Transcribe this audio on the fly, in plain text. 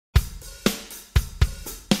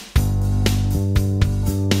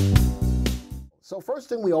So first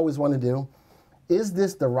thing we always want to do, is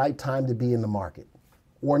this the right time to be in the market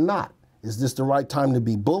or not? Is this the right time to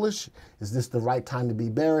be bullish? Is this the right time to be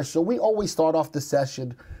bearish? So we always start off the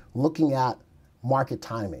session looking at market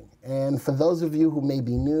timing. And for those of you who may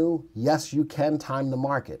be new, yes, you can time the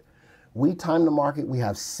market. We time the market. We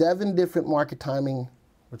have 7 different market timing.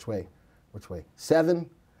 Which way? Seven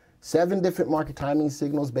different market timing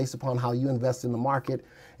signals based upon how you invest in the market.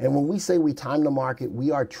 And when we say we time the market,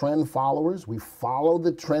 we are trend followers. We follow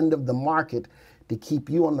the trend of the market to keep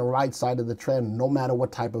you on the right side of the trend, no matter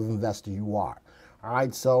what type of investor you are. All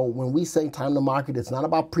right, so when we say time the market, it's not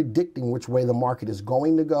about predicting which way the market is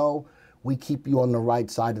going to go. We keep you on the right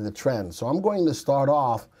side of the trend. So I'm going to start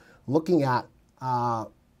off looking at our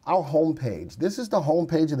homepage. This is the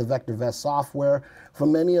homepage of the VectorVest software. For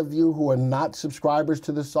many of you who are not subscribers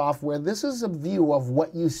to the software, this is a view of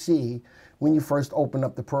what you see when you first open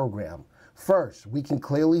up the program. First, we can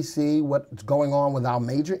clearly see what's going on with our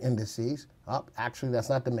major indices. Actually, that's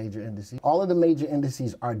not the major indices. All of the major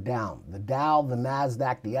indices are down. The Dow, the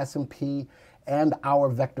NASDAQ, the S&P, and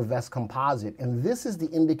our VectorVest composite. And this is the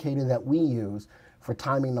indicator that we use for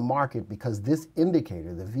timing the market, because this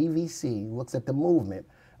indicator, the VVC, looks at the movement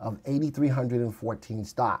of 8,314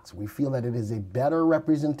 stocks. We feel that it is a better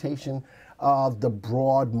representation of the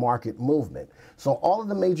broad market movement. So all of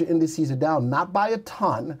the major indices are down, not by a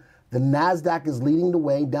ton. The NASDAQ is leading the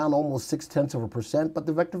way, down almost 0.6%, but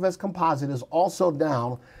the VectorVest composite is also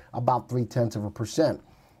down about 0.3%.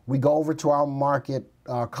 We go over to our market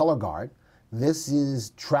color guard. This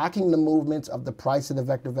is tracking the movements of the price of the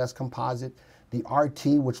VectorVest composite, the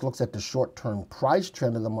RT, which looks at the short-term price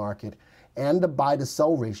trend of the market, and the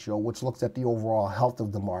buy-to-sell ratio, which looks at the overall health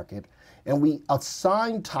of the market. And we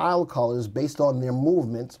assign tile colors based on their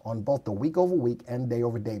movements on both the week-over-week and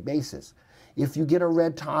day-over-day basis. If you get a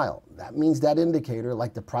red tile, that means that indicator,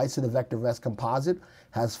 like the price of the VectorVest composite,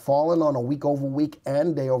 has fallen on a week-over-week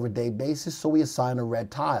and day-over-day basis, so we assign a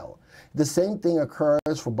red tile. The same thing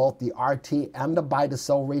occurs for both the RT and the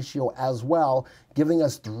buy-to-sell ratio as well, giving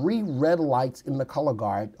us 3 red lights in the color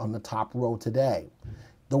guard on the top row today.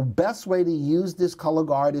 The best way to use this color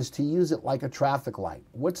guard is to use it like a traffic light.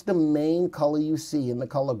 What's the main color you see in the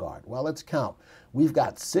color guard? Well, let's count. We've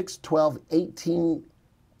got 6, 12, 18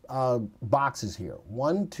 boxes here.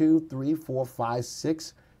 1, 2, 3, 4, 5,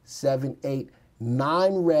 6, 7, 8,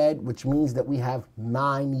 9 red, which means that we have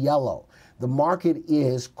 9 yellow. The market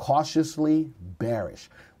is cautiously bearish.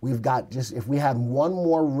 We've got just, if we had 1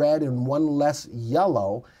 more red and 1 less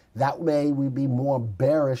yellow, that way we'd be more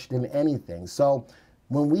bearish than anything. So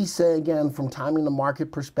when we say, again, from timing the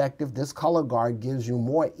market perspective, this color guard gives you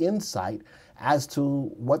more insight as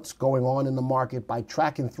to what's going on in the market by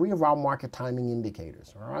tracking 3 of our market timing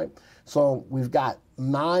indicators, all right? So we've got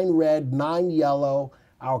 9 red, 9 yellow.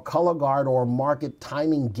 Our color guard or market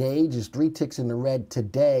timing gauge is 3 ticks in the red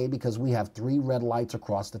today because we have 3 red lights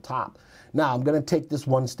across the top. Now, I'm going to take this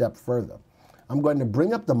one step further. I'm going to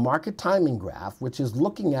bring up the market timing graph, which is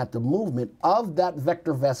looking at the movement of that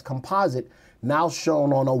VectorVest composite, now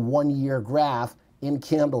shown on a 1-year graph in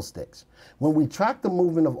candlesticks. When we track the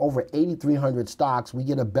movement of over 8,300 stocks, we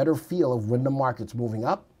get a better feel of when the market's moving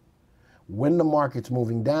up, when the market's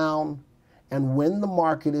moving down, and when the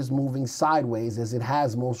market is moving sideways, as it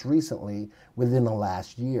has most recently within the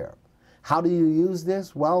last year. How do you use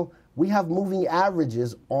this? Well, we have moving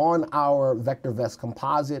averages on our VectorVest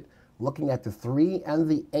composite. Looking at the 3 and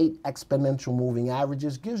the 8 exponential moving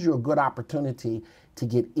averages gives you a good opportunity to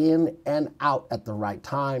get in and out at the right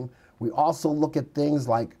time. We also look at things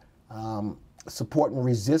like support and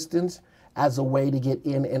resistance as a way to get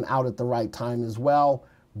in and out at the right time as well,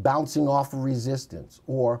 bouncing off of resistance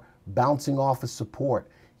or bouncing off of support,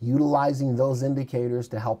 utilizing those indicators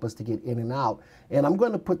to help us to get in and out. And I'm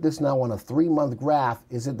going to put this now on a 3-month graph.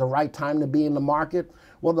 Is it the right time to be in the market?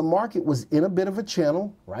 Well, the market was in a bit of a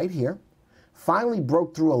channel right here, finally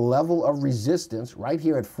broke through a level of resistance right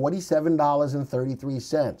here at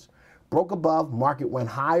 $47.33. Broke above, market went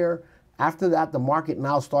higher. After that, the market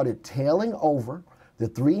now started tailing over. The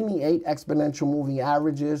 3 and the 8 exponential moving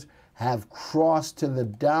averages have crossed to the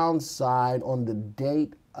downside on the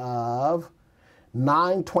date of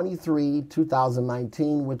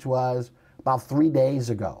 9/23/2019, which was about 3 days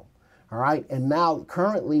ago. All right, and now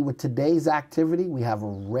currently with today's activity, we have a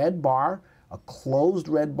red bar, a closed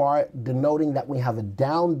red bar, denoting that we have a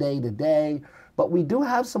down day today, but we do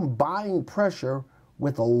have some buying pressure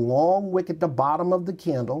with a long wick at the bottom of the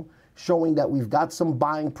candle, showing that we've got some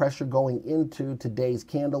buying pressure going into today's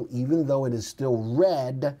candle, even though it is still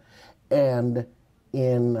red and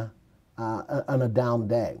on a down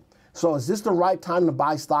day. So is this the right time to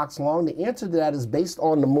buy stocks long? The answer to that is based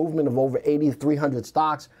on the movement of over 8,300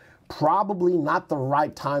 stocks, probably not the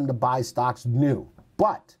right time to buy stocks new.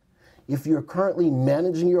 But if you're currently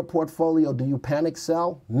managing your portfolio, do you panic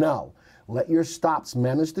sell? No. Let your stops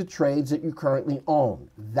manage the trades that you currently own.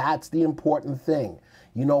 That's the important thing.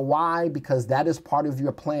 You know why? Because that is part of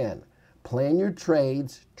your plan. Plan your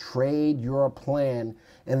trades, trade your plan,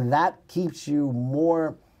 and that keeps you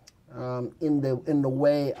more in the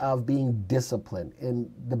way of being disciplined. And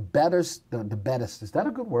the best, is that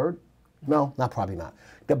a good word? No, probably not.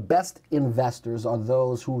 The best investors are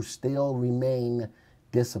those who still remain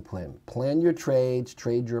disciplined. Plan your trades,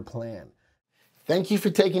 trade your plan. Thank you for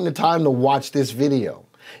taking the time to watch this video.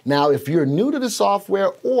 Now, if you're new to the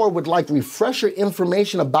software or would like refresher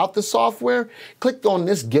information about the software, click on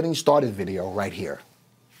this Getting Started video right here.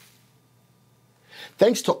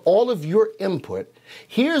 Thanks to all of your input,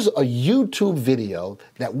 here's a YouTube video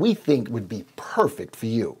that we think would be perfect for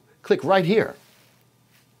you. Click right here.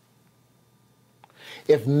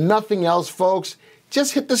 If nothing else, folks,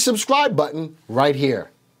 just hit the subscribe button right here.